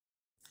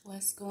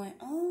What's going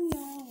on,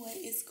 y'all? What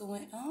is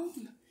going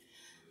on?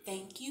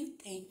 Thank you,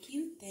 thank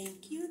you,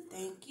 thank you,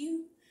 thank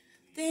you,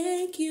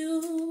 thank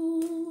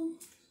you.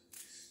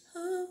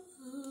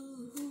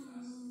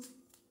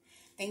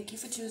 Thank you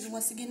for choosing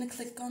once again to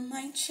click on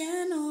my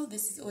channel.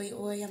 This is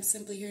OYAOY. I'm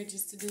simply here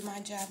just to do my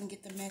job and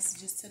get the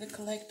messages to the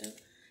collective.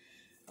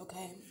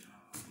 Okay.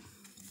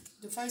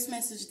 The first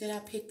message that I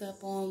picked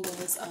up on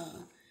was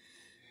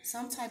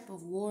some type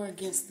of war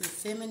against the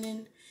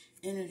feminine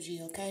energy,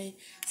 okay?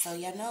 So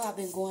y'all know I've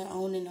been going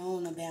on and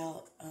on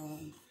about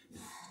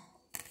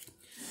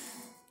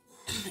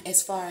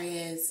as far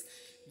as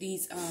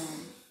these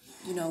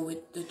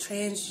with the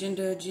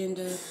transgender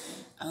agenda,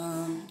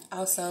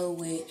 also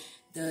with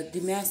the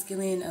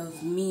demasculine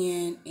of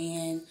men,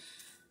 and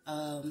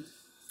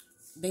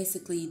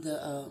basically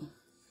the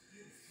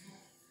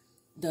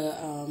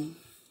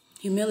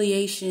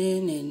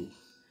humiliation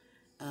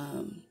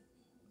and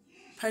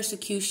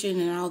persecution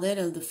and all that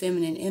of the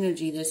feminine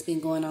energy that's been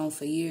going on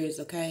for years,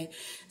 okay?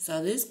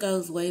 So this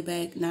goes way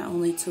back not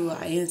only to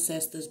our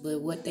ancestors,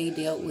 but what they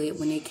dealt with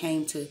when it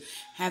came to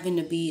having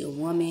to be a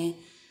woman,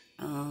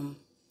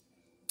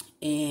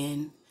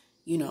 and,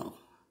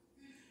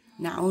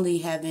 not only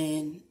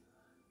having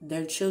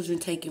their children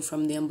taken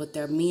from them, but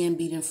their men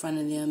beat in front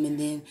of them, and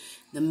then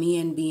the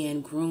men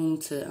being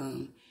groomed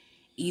to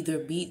either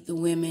beat the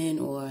women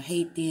or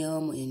hate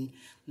them and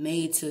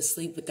made to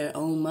sleep with their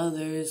own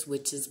mothers,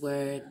 which is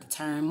where the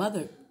term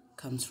mother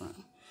comes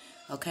from.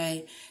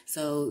 Okay,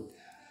 so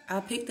I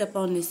picked up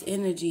on this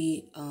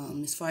energy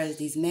as far as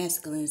these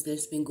masculines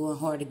that's been going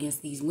hard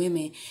against these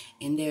women,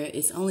 and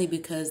it's only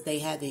because they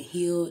haven't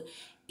healed,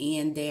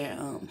 and they're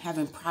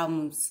having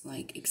problems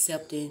like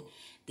accepting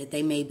that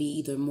they may be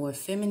either more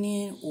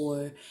feminine,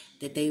 or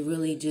that they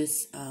really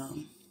just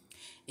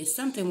it's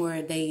something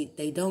where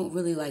they don't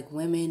really like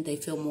women. They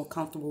feel more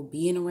comfortable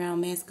being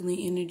around masculine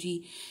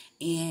energy,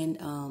 and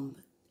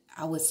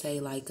I would say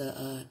like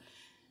a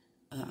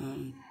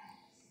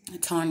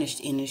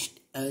tarnished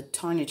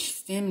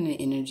feminine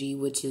energy,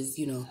 which is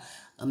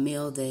a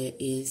male that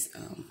is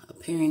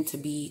appearing to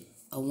be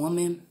a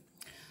woman.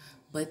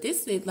 But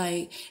this is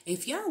like,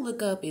 if y'all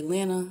look up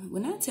Atlanta,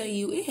 when I tell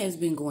you it has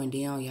been going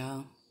down,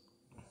 y'all.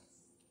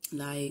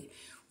 Like,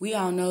 we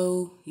all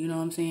know, what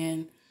I'm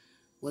saying,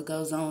 what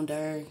goes on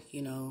there.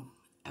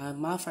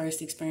 My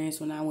first experience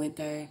when I went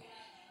there,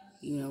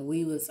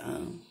 we was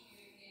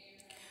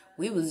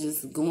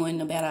just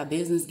going about our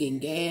business, getting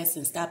gas,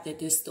 and stopped at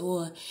this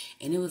store,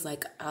 and it was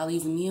like all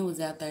these men was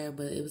out there,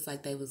 but it was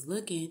like they was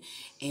looking,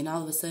 and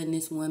all of a sudden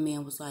this one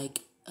man was like,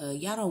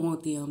 y'all don't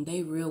want them,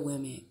 they real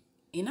women.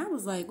 And I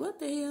was like, what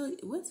the hell?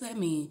 What's that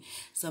mean?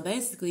 So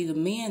basically the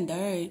men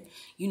there,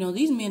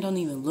 these men don't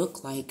even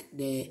look like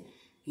that,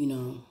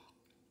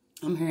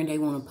 I'm hearing they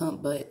want to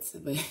pump butts,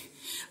 but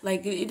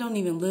like it don't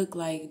even look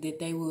like that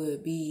they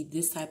would be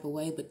this type of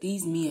way. But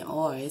these men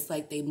are. It's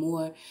like they're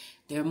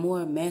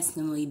more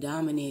masculinely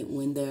dominant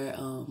when they're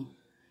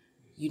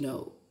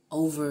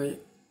over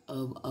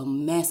a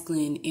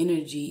masculine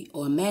energy,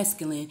 or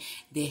masculine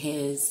that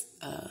has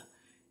an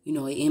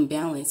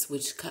imbalance,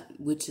 which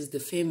is the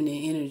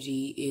feminine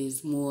energy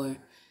is more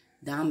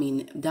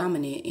dominant,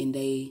 and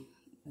they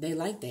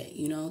like that.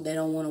 They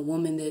don't want a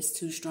woman that's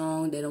too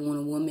strong. They don't want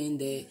a woman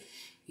that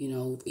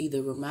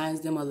either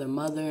reminds them of their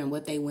mother and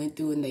what they went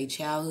through in their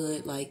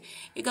childhood. Like,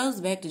 it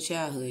goes back to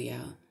childhood,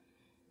 y'all.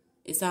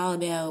 It's all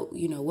about,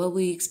 what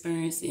we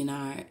experienced in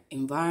our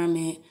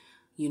environment,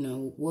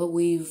 what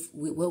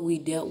we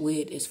dealt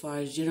with as far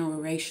as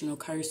generational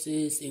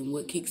curses and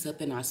what kicks up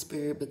in our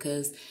spirit.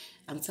 Because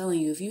I'm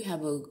telling you, if you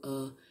have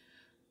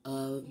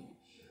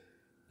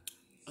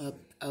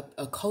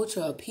a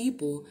culture of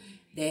people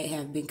that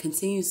have been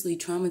continuously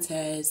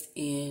traumatized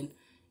and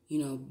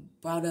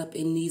brought up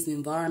in these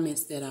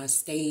environments that are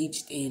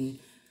staged, and,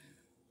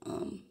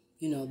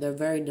 they're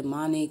very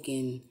demonic,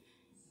 and,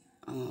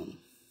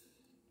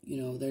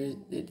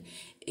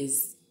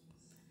 it's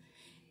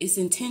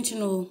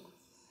intentional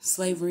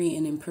slavery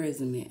and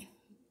imprisonment,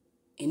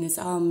 and it's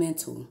all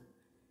mental,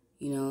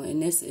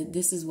 and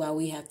this is why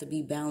we have to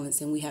be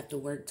balanced, and we have to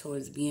work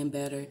towards being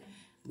better,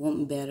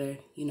 wanting better,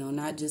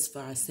 not just for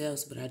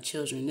ourselves, but our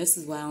children. This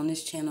is why on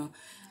this channel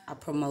I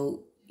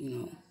promote,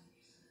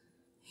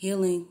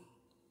 healing,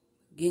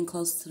 getting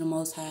closer to the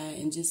Most High,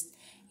 and just,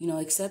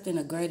 accepting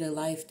a greater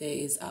life that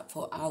is up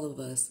for all of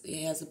us.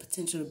 It has the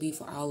potential to be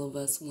for all of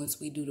us once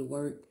we do the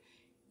work.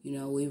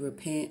 We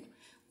repent,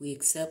 we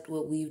accept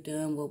what we've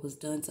done, what was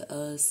done to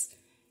us,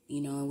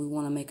 and we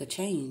want to make a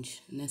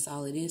change. And that's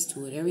all it is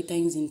to it.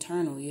 Everything's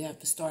internal. You have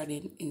to start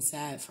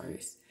inside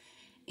first.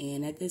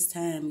 And at this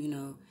time,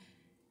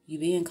 you're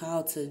being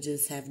called to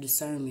just have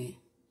discernment,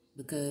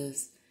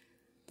 because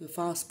the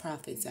false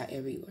prophets are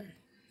everywhere.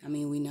 I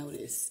mean, we know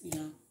this,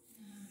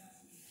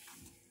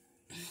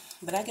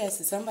 But I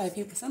guess some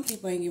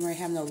people ain't getting ready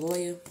to have no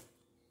lawyer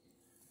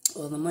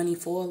or the money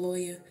for a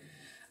lawyer,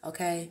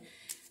 okay?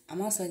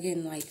 I'm also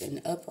getting like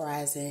an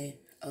uprising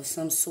of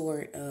some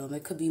sort.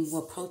 It could be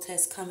more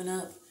protests coming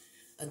up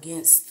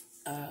against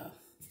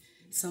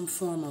some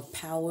form of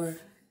power,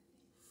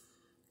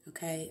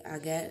 Okay,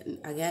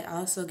 I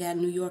also got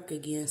New York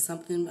again.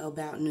 Something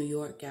about New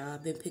York, y'all.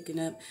 I've been picking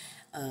up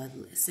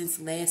since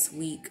last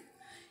week,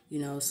 you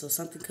know, so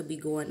something could be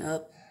going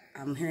up.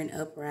 I'm hearing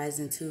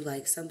uprising too,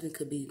 like something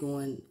could be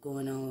going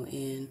on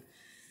in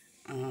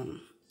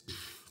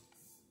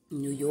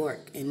New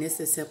York, and this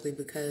is simply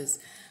because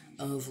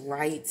of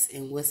rights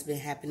and what's been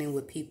happening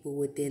with people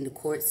within the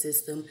court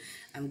system.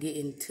 I'm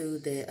getting to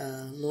the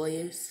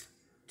lawyers,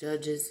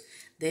 judges,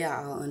 they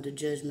are all under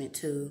judgment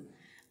too.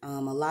 A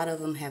lot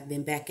of them have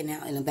been backing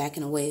out and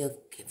backing away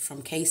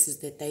from cases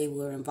that they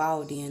were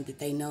involved in that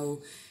they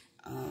know,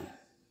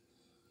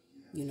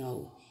 you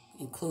know,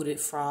 included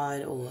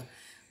fraud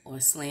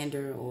or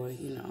slander or,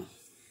 you know,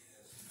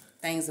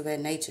 things of that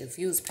nature. If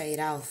you was paid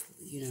off,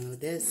 you know,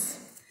 it's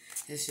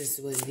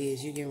just what it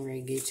is. You're getting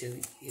ready to get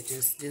you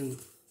just do.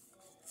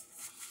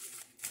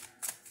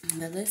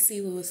 But let's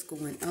see what's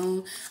going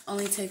on.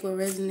 Only take what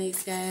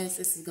resonates, guys.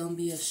 This is going to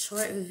be a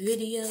short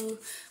video,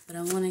 but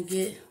I want to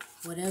get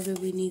whatever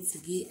we need to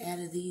get out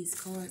of these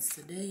cards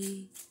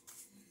today.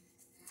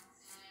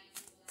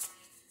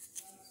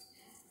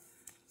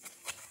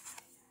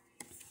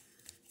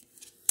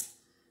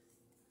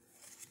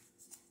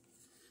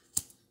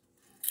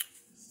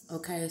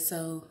 Okay,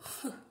 so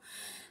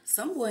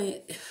some point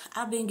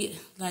I've been getting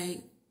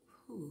like,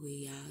 ooh,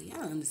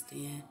 y'all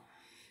understand.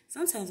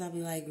 Sometimes I'll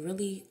be like,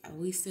 really, are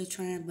we still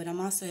trying? But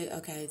I'm also,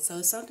 okay, so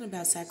it's something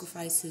about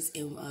sacrifices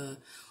and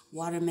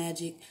water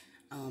magic,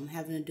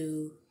 having to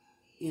do,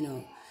 you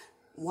know,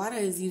 water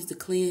is used to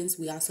cleanse.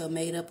 We also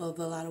made up of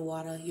a lot of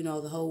water. You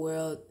know, the whole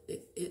world,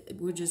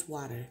 we're just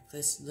water.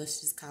 Let's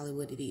just call it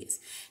what it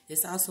is.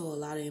 There's also a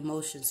lot of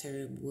emotions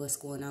here, what's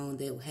going on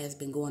that has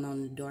been going on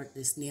in the dark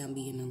that's now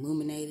being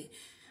illuminated.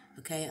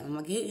 Okay, I'm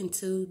going to get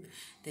into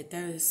that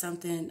there is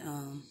something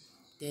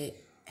that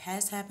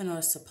has happened or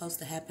is supposed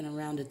to happen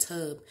around the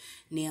tub.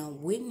 Now,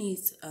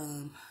 Whitney's,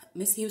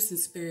 Miss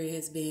Houston's spirit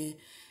has been,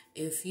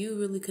 if you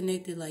really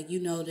connected, like, you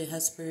know that her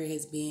spirit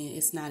has been,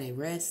 it's not at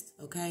rest,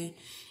 okay?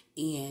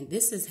 And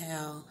this is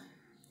how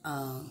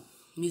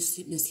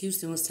Miss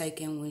Houston was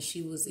taken when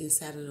she was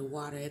inside of the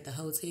water at the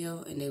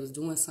hotel and they was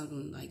doing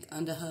something like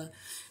under her.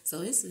 So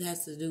this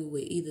has to do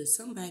with either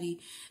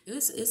somebody,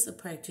 it's a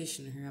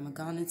practitioner here. I'm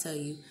going to tell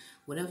you,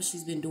 whatever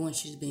she's been doing,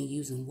 she's been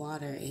using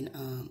water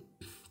and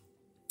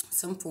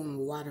some form of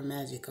water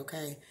magic,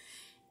 okay?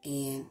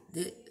 And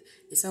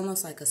it's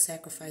almost like a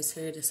sacrifice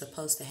here that's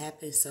supposed to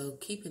happen. So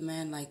keep in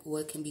mind, like,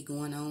 what can be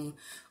going on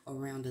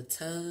around the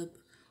tub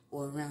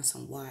or around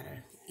some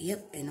water.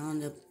 Yep, and on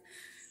the,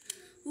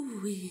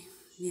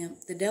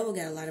 the devil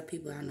got a lot of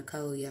people out in the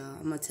cold, y'all.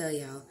 I'm going to tell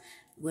y'all,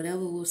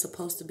 whatever was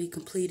supposed to be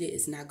completed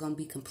is not going to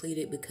be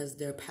completed because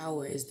their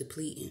power is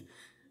depleting.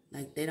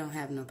 Like, they don't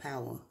have no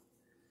power.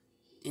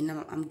 And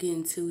I'm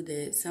getting to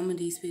that some of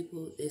these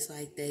people, it's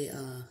like they,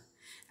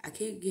 I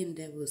keep getting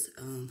that was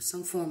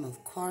some form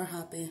of car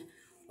hopping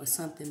or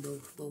something,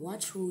 but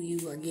watch who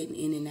you are getting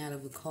in and out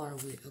of a car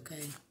with,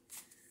 okay?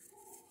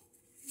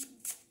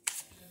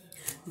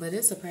 But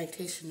it's a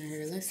practitioner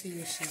here. Let's see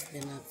what she's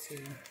been up to.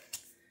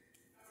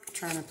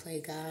 Trying to play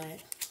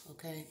God,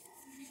 okay?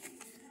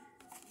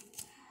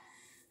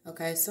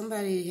 Okay,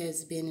 somebody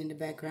has been in the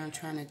background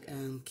trying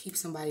to keep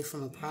somebody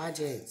from a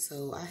project.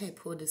 So I had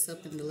pulled this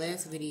up in the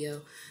last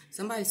video.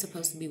 Somebody's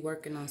supposed to be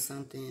working on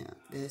something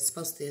that's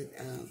supposed to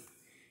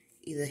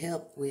either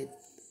help with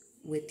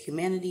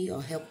humanity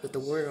or help with the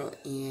world.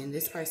 And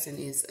this person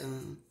is,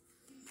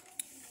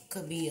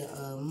 could be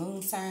a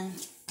moon sign.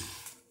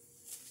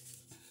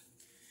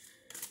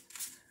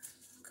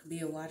 Could be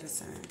a water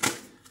sign,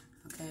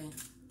 okay?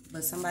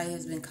 But somebody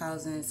has been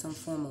causing some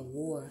form of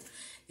war.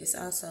 It's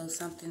also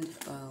something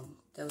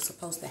that was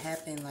supposed to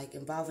happen, like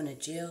involving a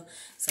jail.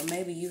 So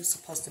maybe you're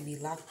supposed to be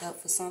locked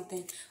up for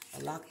something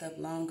or locked up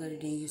longer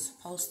than you're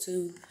supposed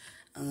to.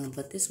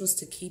 But this was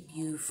to keep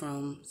you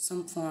from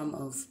some form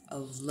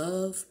of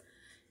love.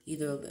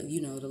 Either,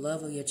 you know, the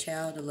love of your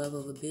child, the love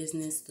of a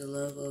business, the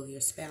love of your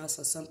spouse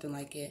or something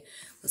like that.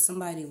 But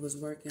somebody was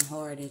working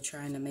hard and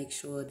trying to make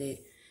sure that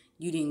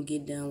you didn't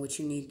get done what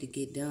you needed to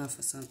get done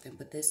for something.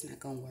 But that's not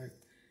going to work.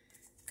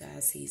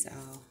 God sees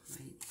all.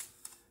 Right?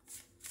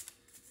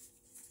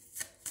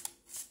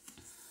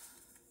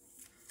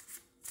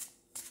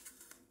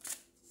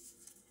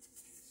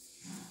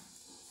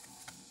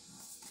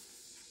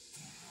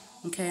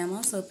 Okay, I'm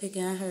also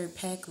picking, I heard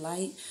pack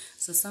light.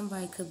 So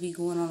somebody could be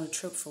going on a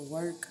trip for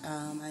work.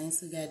 I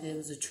instantly got that it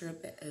was a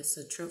trip. It's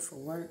a trip for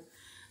work.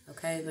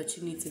 Okay, but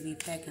you need to be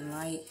packing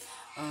light.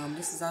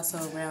 This is also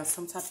around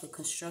some type of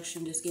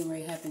construction that's getting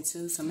ready to happen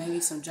too. So maybe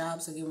some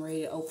jobs are getting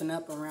ready to open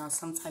up around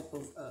some type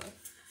of,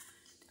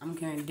 I'm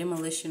hearing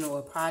demolition or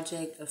a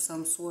project of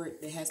some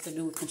sort that has to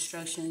do with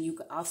construction. You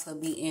could also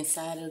be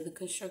inside of the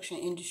construction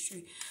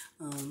industry.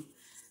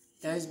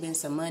 There's been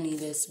some money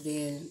that's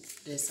within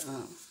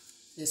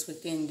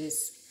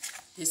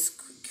this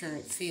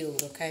current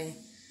field, okay?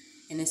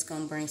 And it's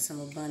going to bring some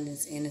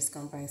abundance and it's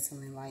going to bring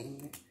some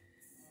enlightenment.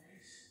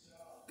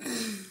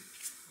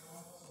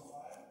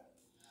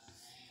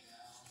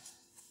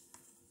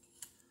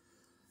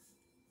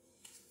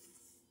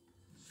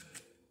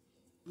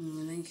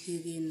 Thank you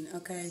again.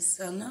 Okay,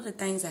 so know that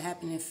things are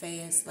happening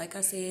fast. Like I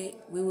said,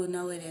 we will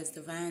know it as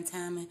divine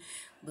timing,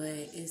 but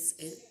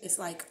it's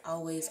like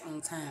always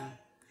on time.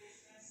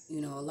 You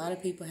know, a lot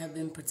of people have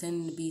been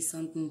pretending to be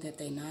something that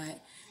they're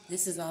not.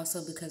 This is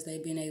also because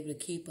they've been able to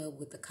keep up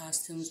with the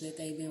costumes that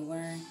they've been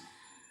wearing.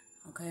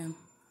 Okay.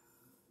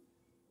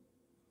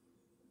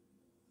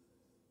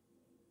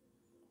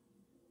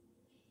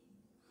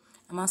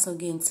 I'm also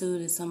getting too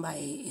that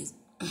somebody is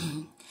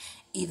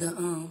either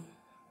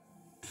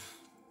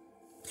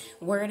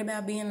worried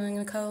about being in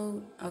the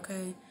cold.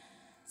 Okay.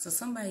 So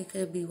somebody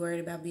could be worried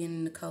about being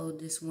in the cold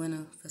this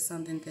winter for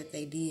something that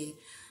they did.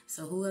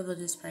 So whoever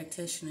this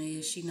practitioner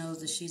is, she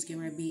knows that she's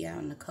getting ready to be out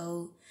in the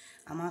cold.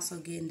 I'm also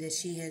getting that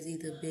she has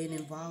either been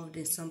involved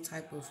in some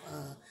type of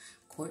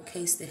court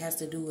case that has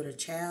to do with a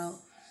child.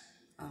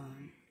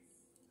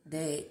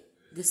 That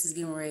this is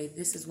getting ready.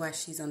 This is why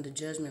she's under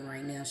judgment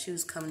right now. She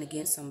was coming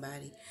against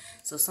somebody.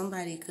 So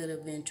somebody could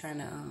have been trying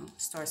to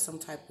start some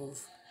type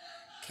of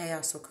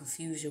chaos or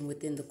confusion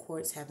within the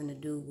courts having to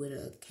do with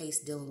a case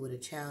dealing with a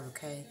child,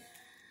 okay?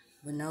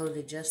 But know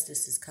that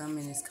justice is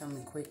coming. It's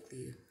coming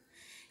quickly.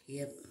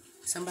 Yep.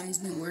 Somebody's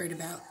been worried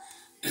about...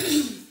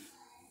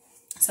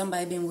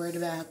 Somebody been worried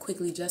about how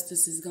quickly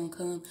justice is going to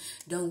come.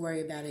 Don't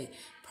worry about it.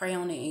 Pray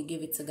on it and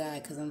give it to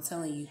God. Because I'm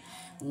telling you,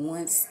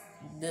 once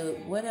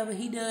whatever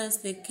he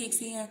does that kicks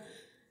in,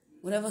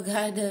 whatever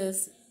God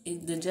does,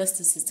 the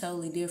justice is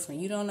totally different.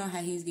 You don't know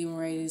how he's getting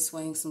ready to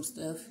swing some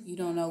stuff. You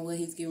don't know what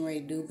he's getting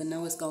ready to do. But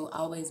know it's going to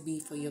always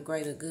be for your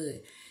greater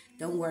good.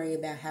 Don't worry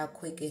about how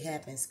quick it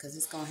happens. Because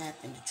it's going to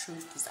happen. The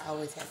truth just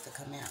always has to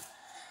come out.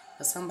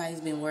 But somebody's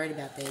been worried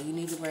about that. You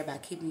need to worry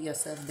about keeping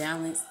yourself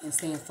balanced and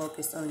staying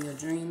focused on your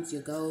dreams,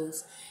 your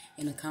goals,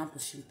 and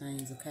accomplishing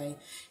things, okay?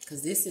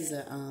 Because this is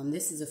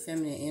a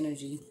feminine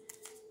energy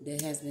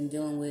that has been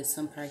dealing with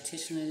some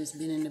practitioner that's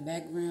been in the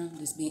background,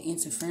 that's been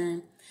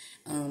interfering.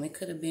 It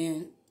could have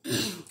been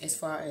as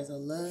far as a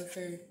love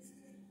affair.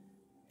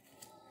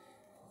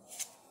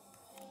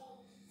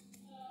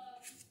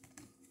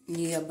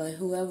 Yeah, but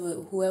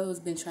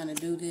whoever's been trying to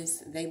do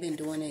this, they've been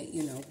doing it,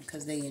 you know,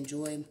 because they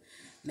enjoy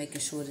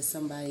making sure that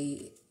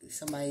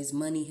somebody's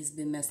money has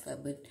been messed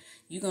up. But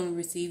you're gonna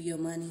receive your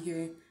money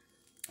here.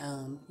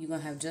 You're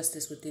gonna have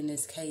justice within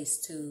this case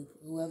too.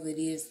 Whoever it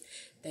is,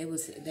 they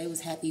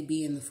was happy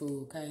being the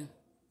fool. Okay.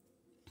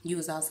 You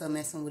was also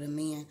messing with a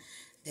man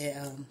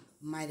that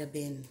might have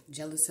been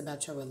jealous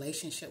about your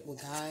relationship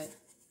with God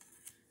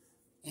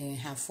and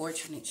how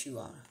fortunate you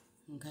are.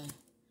 Okay.